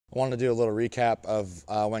I wanted to do a little recap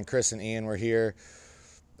of when Chris and Ian were here.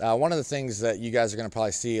 One of the things that you guys are going to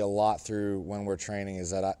probably see a lot through when we're training is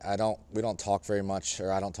that we don't talk very much,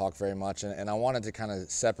 or I don't talk very much, and I wanted to kind of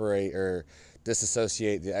separate or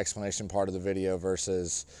disassociate the explanation part of the video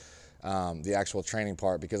versus the actual training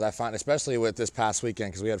part, because I find, especially with this past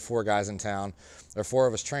weekend, because we had 4 guys in town, or 4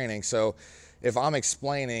 of us training, so if I'm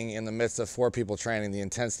explaining in the midst of 4 people training, the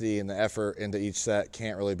intensity and the effort into each set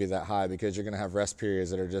can't really be that high, because you're going to have rest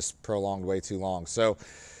periods that are just prolonged way too long. So,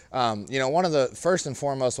 one of the first and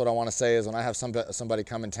foremost, what I want to say is when I have somebody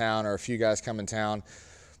come in town, or a few guys come in town,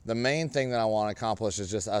 the main thing that I want to accomplish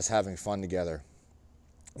is just us having fun together.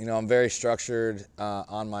 I'm very structured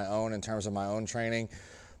on my own in terms of my own training,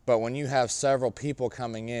 but when you have several people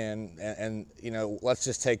coming in, and let's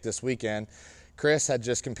just take this weekend. Chris had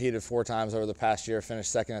just competed 4 times over the past year,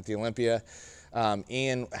 finished second at the Olympia.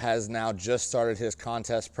 Ian has now just started his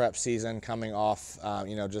contest prep season, coming off,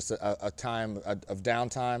 just a time of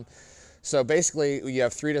downtime. So basically, you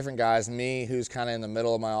have 3 different guys: me, who's kind of in the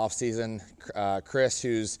middle of my off season; Chris,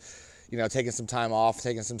 who's taking some time off,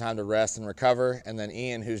 taking some time to rest and recover; and then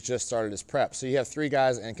Ian, who's just started his prep. So you have 3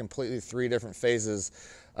 guys in completely 3 different phases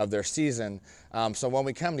of their season. So when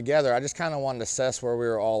we come together, I just kind of wanted to assess where we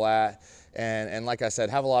were all at, and like I said,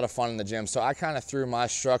 have a lot of fun in the gym. So I kind of threw my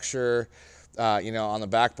structure on the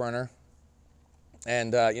back burner.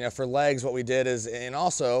 And for legs, what we did is, and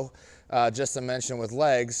also just to mention with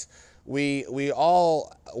legs, we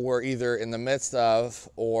all were either in the midst of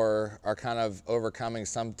or are kind of overcoming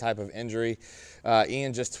some type of injury.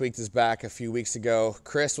 Ian just tweaked his back a few weeks ago.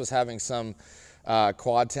 Chris was having some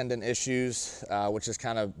quad tendon issues, which has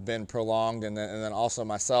kind of been prolonged, and then also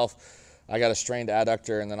myself, I got a strained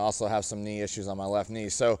adductor, and then also have some knee issues on my left knee.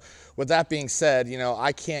 So with that being said,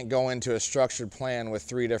 I can't go into a structured plan with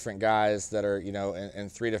 3 different guys that are, in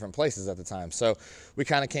 3 different places at the time. So we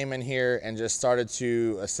kind of came in here and just started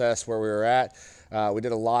to assess where we were at. We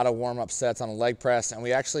did a lot of warm-up sets on a leg press, and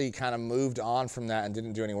we actually kind of moved on from that and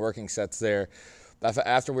didn't do any working sets there.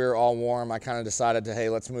 After we were all warm, I kind of decided to, hey,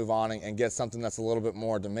 let's move on and get something that's a little bit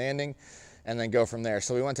more demanding, and then go from there.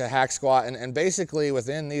 So we went to hack squat, and basically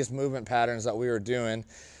within these movement patterns that we were doing,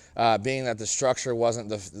 being that the structure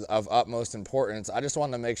wasn't of utmost importance, I just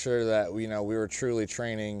wanted to make sure that we were truly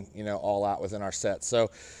training all out within our sets.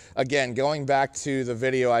 So again, going back to the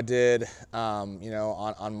video I did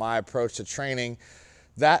on my approach to training,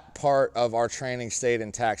 that part of our training stayed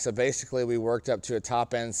intact. So basically we worked up to a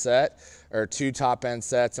top end set, or 2 top end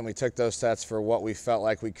sets, and we took those sets for what we felt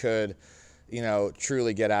like we could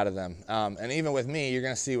truly get out of them. And even with me, you're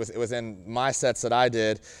going to see within my sets that I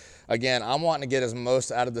did, again, I'm wanting to get as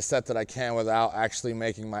most out of the set that I can without actually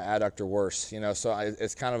making my adductor worse. So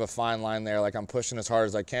it's kind of a fine line there. Like, I'm pushing as hard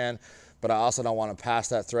as I can, but I also don't want to pass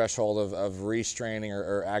that threshold of restraining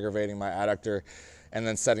or aggravating my adductor and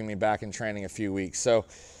then setting me back in training a few weeks. So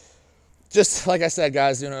just like I said,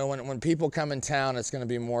 guys, when people come in town, it's going to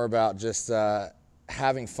be more about just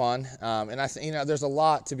having fun, and I think there's a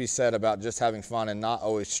lot to be said about just having fun and not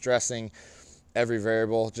always stressing every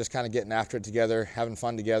variable. Just kind of getting after it together, having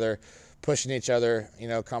fun together, pushing each other.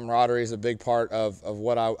 Camaraderie is a big part of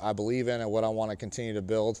what I believe in and what I want to continue to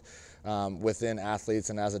build within athletes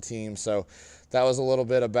and as a team. So that was a little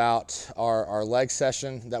bit about our leg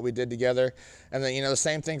session that we did together. And then the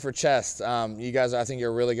same thing for chest. You guys, I think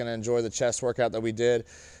you're really going to enjoy the chest workout that we did.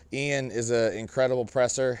 Ian is an incredible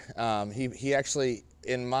presser. He actually,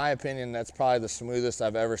 in my opinion, that's probably the smoothest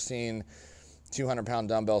I've ever seen 200-pound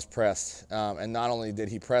dumbbells pressed. And not only did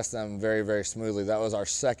he press them very, very smoothly, that was our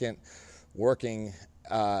second working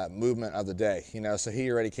movement of the day. So he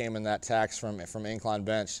already came in that tax from incline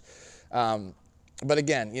bench. But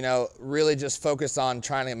again, really just focus on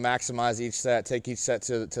trying to maximize each set, take each set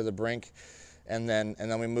to the brink. And then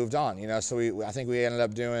we moved on, so I think we ended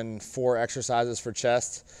up doing 4 exercises for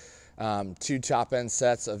chest, 2 top end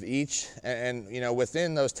sets of each. And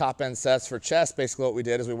within those top end sets for chest, basically what we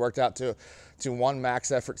did is we worked out to 1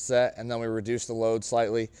 max effort set, and then we reduced the load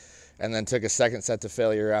slightly, and then took a second set to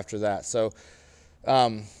failure after that. So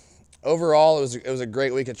overall, it was a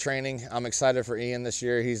great week of training. I'm excited for Ian this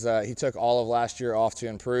year. He took all of last year off to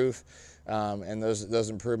improve. And those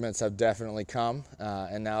improvements have definitely come,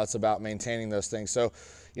 and now it's about maintaining those things. So,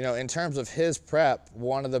 in terms of his prep,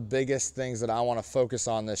 one of the biggest things that I want to focus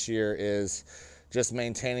on this year is just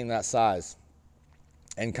maintaining that size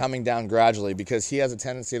and coming down gradually, because he has a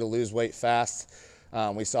tendency to lose weight fast.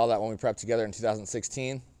 We saw that when we prepped together in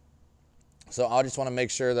 2016. So I just want to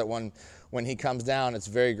make sure that when he comes down, it's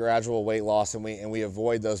very gradual weight loss, and we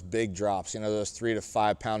avoid those big drops, those 3 to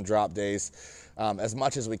 5 pound drop days as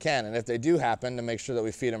much as we can. And if they do happen, to make sure that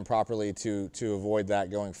we feed him properly to avoid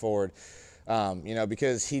that going forward.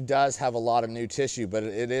 Because he does have a lot of new tissue, but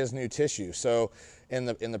it is new tissue. So in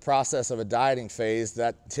the process of a dieting phase,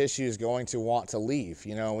 that tissue is going to want to leave,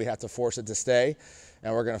 and we have to force it to stay,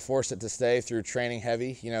 and we're going to force it to stay through training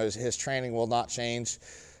heavy. His training will not change.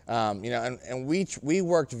 And we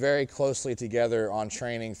worked very closely together on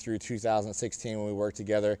training through 2016 when we worked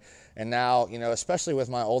together. And now, especially with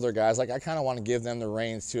my older guys, like I kind of want to give them the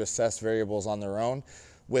reins to assess variables on their own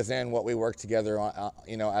within what we work together on,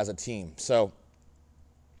 as a team. So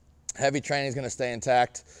heavy training is going to stay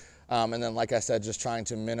intact. And then, like I said, just trying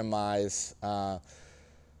to minimize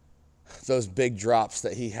those big drops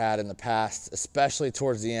that he had in the past, especially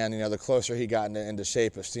towards the end. The closer he got into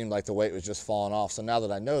shape, it seemed like the weight was just falling off. So now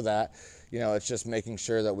that I know that, it's just making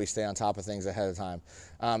sure that we stay on top of things ahead of time.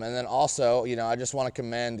 And then also, I just want to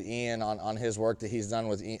commend Iain on his work that he's done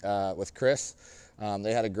with Chris.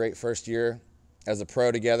 They had a great first year as a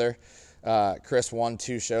pro together. Chris won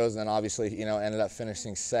 2 shows, and then obviously, ended up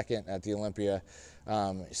finishing second at the Olympia.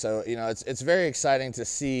 So it's very exciting to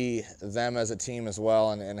see them as a team as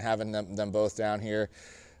well, and having them both down here.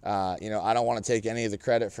 I don't want to take any of the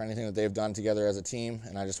credit for anything that they've done together as a team,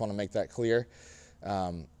 and I just want to make that clear.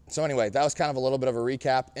 So anyway, that was kind of a little bit of a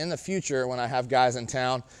recap. In the future, when I have guys in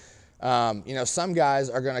town, some guys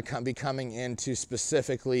are going to be coming in to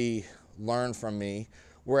specifically learn from me,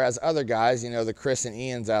 whereas other guys, the Chris and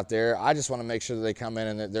Ians out there, I just want to make sure that they come in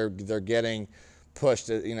and that they're getting pushed,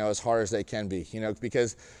 as hard as they can be,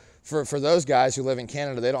 because for those guys who live in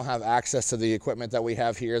Canada, they don't have access to the equipment that we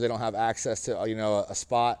have here. They don't have access to, a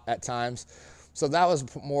spot at times. So that was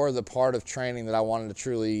more of the part of training that I wanted to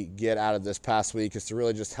truly get out of this past week, is to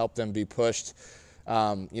really just help them be pushed,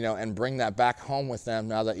 and bring that back home with them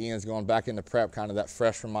now that Ian's going back into prep, kind of that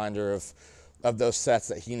fresh reminder of those sets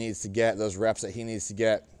that he needs to get, those reps that he needs to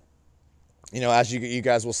get. As you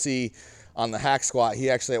guys will see on the hack squat, he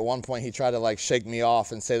actually at one point he tried to like shake me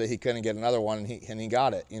off and say that he couldn't get another one, and he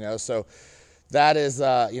got it. So that is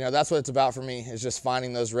that's what it's about for me, is just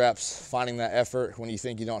finding those reps, finding that effort when you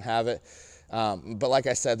think you don't have it. But like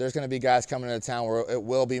I said, there's going to be guys coming into town where it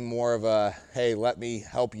will be more of a, hey, let me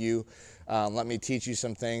help you, let me teach you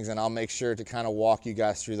some things, and I'll make sure to kind of walk you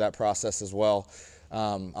guys through that process as well.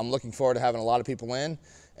 I'm looking forward to having a lot of people in,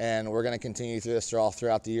 and we're going to continue through this all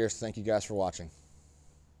throughout the year. So thank you guys for watching.